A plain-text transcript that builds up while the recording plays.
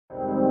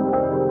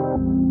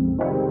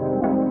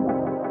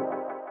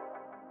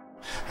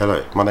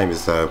Hello, my name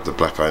is the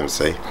Blackeye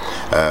MC,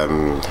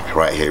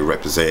 right here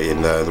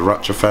representing the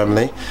Rupture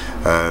family.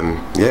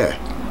 Yeah,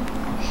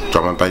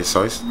 drum and bass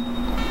host,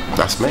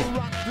 that's me.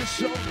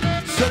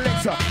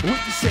 Selector, what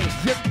you say?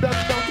 You don't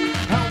know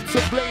how to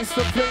blaze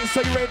the place.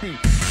 Are you ready?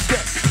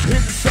 Step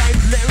inside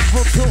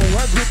level 2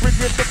 as we bring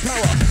in the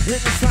power.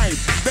 Inside,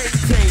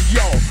 maintain,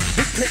 yo.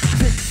 The click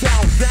ticks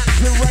out, that's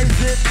the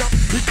rising up.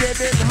 We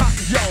getting hot,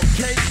 yo.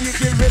 Can you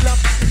give it up,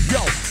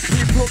 yo?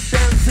 People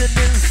dancing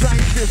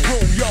inside this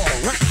room, yo.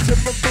 Right to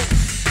my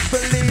boots,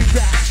 believe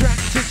that. Track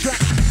to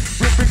track,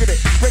 we're bringing it,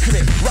 breaking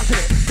it, rocking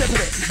it,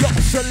 stepping it, yo.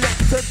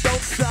 Selector,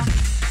 don't stop.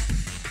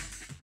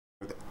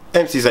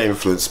 MCs that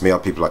influenced me are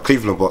people like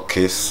Cleveland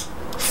Watkins,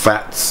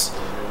 Fats,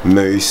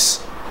 Moose,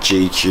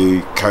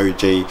 GQ,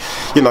 Koji.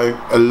 You know,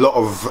 a lot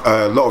of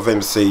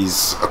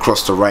MCs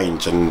across the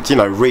range, and you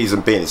know,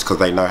 reason being is because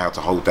they know how to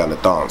hold down the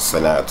dance,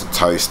 they know how to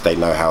toast, they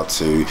know how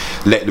to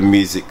let the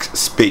music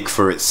speak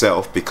for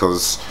itself,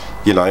 because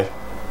you know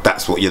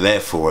that's what you're there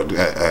for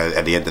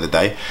at the end of the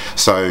day.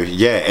 So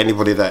yeah,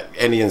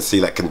 any MC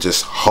that can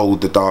just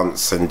hold the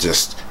dance and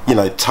just, you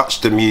know,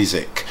 touch the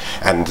music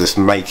and just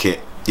make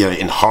it, you know,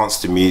 enhance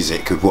the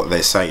music with what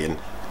they're saying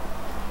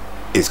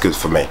is good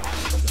for me.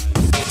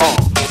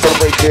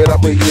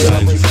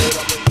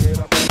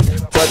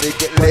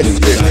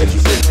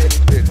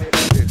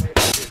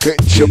 Get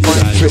your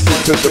mind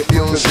twisted to the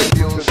music.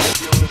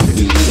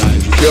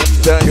 Jump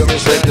down, you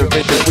said the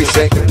rhythm, we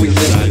sang it,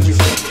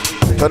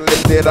 and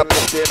lift it up,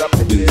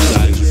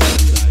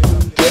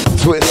 get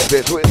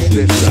twisted,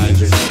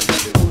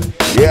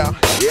 yeah,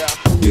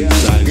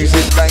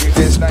 music like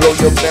this, blow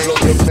your back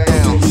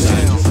down.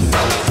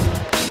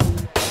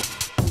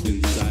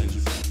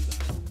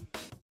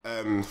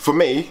 For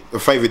me, the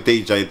favourite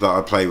DJ that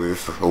I play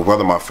with, or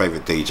one of my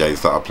favourite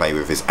DJs that I play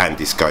with, is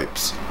Andy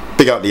Scopes.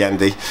 Big up the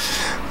Andy,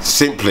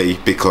 simply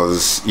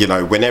because, you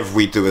know, whenever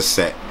we do a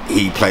set,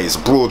 he plays a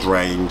broad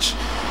range,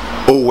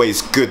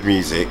 always good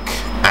music,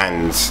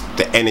 and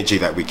the energy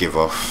that we give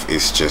off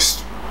is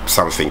just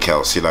something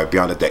else. You know,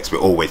 behind the decks we're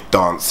always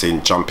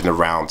dancing, jumping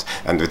around,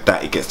 and with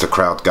that it gets the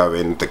crowd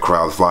going, the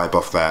crowd vibe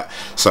off that.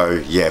 So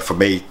yeah, for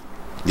me,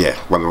 yeah,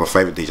 one of my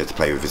favourite DJs to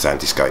play with is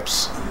Andy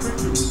Scopes.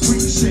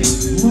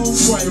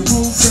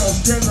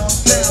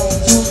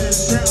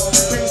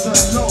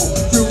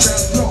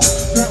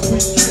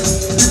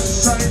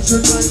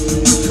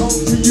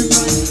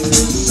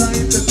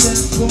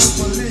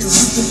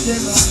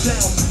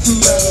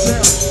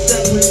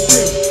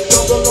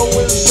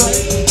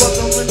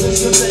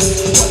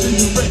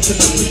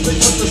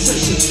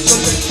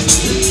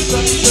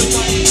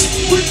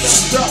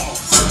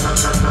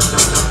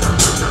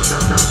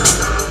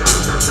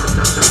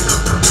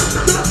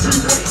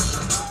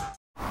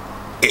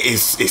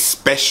 It's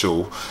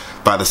special,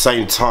 but at the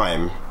same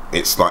time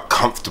it's like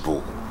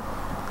comfortable.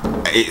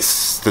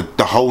 It's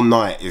the whole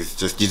night is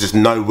just, you just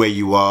know where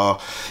you are,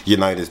 you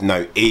know, there's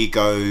no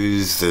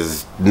egos,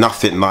 there's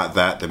nothing like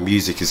that. The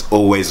music is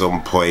always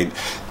on point.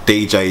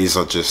 DJs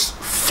are just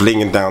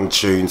flinging down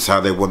tunes how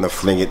they want to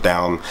fling it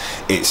down.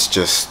 It's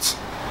just,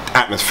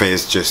 atmosphere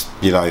is just,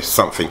 you know,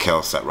 something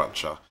else at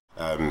Rupture.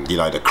 You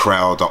know, the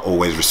crowd are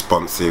always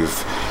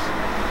responsive.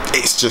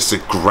 It's just a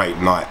great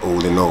night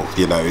all in all.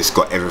 You know, it's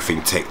got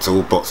everything ticked,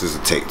 all boxes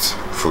are ticked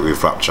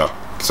with Rupture.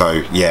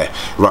 So yeah,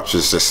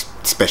 Rupture's just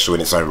special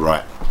in its own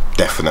right,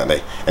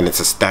 definitely. And it's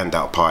a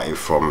standout party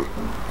from,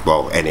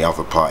 well, any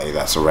other party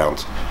that's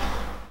around.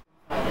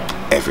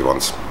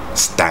 Everyone's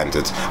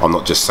standard. I'm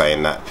not just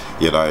saying that,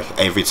 you know,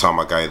 every time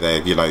I go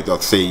there, you know, I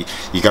see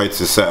you go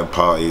to certain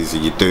parties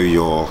and you do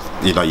your,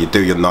 you know, you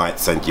do your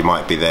nights and you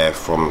might be there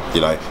from,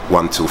 you know,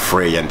 1 till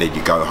 3 and then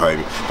you go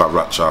home. But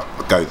Rupture,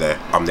 I go there,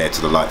 I'm there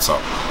till the lights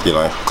up, you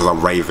know, because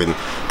I'm raving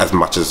as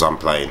much as I'm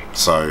playing.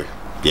 So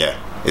yeah,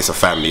 it's a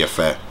family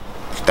affair,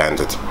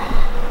 standard.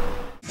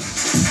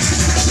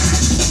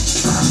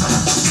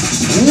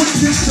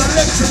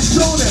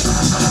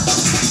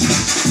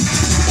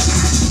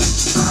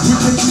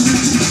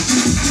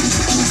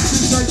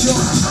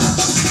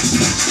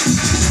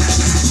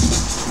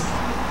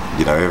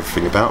 You know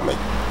everything about me,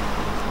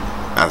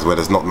 as well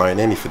as not knowing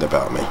anything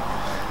about me.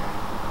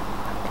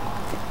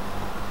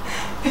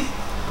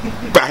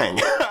 Bang!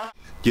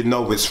 You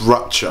know it's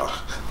Rupture,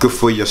 good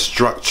for your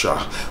structure.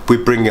 We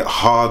bring it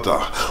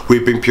harder, we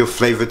bring pure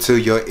flavour to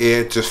your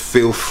ear, just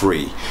feel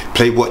free.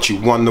 Play what you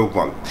wanna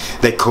want,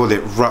 they call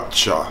it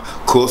Rupture.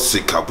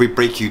 Corsica, we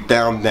break you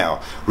down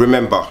now.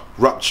 Remember,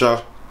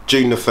 Rupture,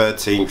 June the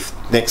 13th,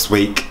 next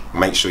week,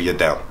 make sure you're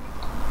down.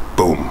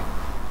 Boom.